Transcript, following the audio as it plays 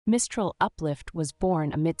Mistral Uplift was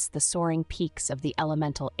born amidst the soaring peaks of the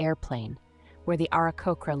elemental airplane, where the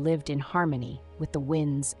Aarakocra lived in harmony with the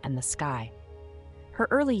winds and the sky. Her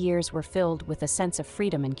early years were filled with a sense of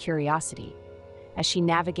freedom and curiosity, as she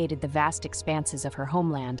navigated the vast expanses of her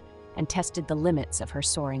homeland and tested the limits of her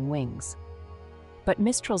soaring wings. But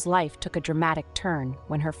Mistral's life took a dramatic turn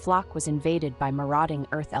when her flock was invaded by marauding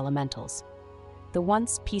earth elementals. The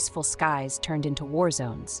once peaceful skies turned into war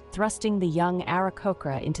zones, thrusting the young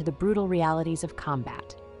Aarakocra into the brutal realities of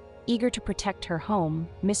combat. Eager to protect her home,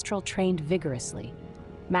 Mistral trained vigorously,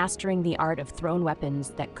 mastering the art of thrown weapons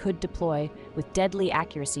that could deploy with deadly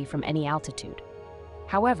accuracy from any altitude.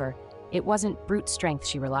 However, it wasn't brute strength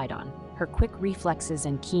she relied on. Her quick reflexes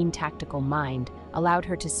and keen tactical mind allowed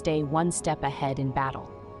her to stay one step ahead in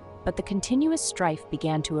battle. But the continuous strife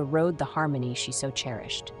began to erode the harmony she so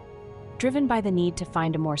cherished. Driven by the need to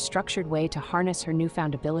find a more structured way to harness her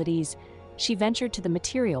newfound abilities, she ventured to the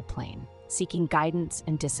material plane, seeking guidance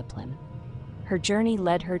and discipline. Her journey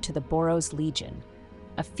led her to the Boros Legion,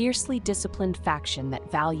 a fiercely disciplined faction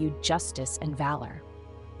that valued justice and valor.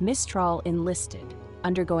 Mistral enlisted,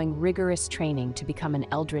 undergoing rigorous training to become an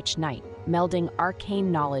Eldritch Knight, melding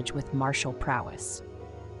arcane knowledge with martial prowess.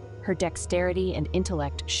 Her dexterity and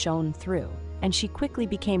intellect shone through, and she quickly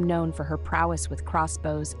became known for her prowess with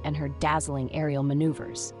crossbows and her dazzling aerial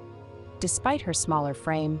maneuvers. Despite her smaller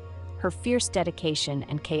frame, her fierce dedication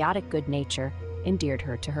and chaotic good nature endeared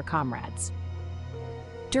her to her comrades.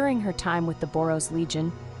 During her time with the Boros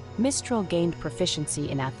Legion, Mistral gained proficiency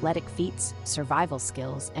in athletic feats, survival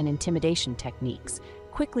skills, and intimidation techniques,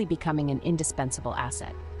 quickly becoming an indispensable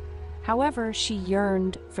asset. However, she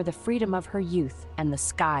yearned for the freedom of her youth and the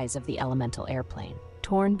skies of the elemental airplane.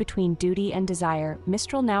 Torn between duty and desire,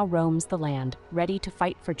 Mistral now roams the land, ready to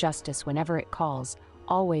fight for justice whenever it calls,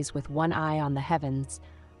 always with one eye on the heavens,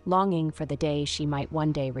 longing for the day she might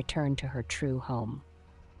one day return to her true home.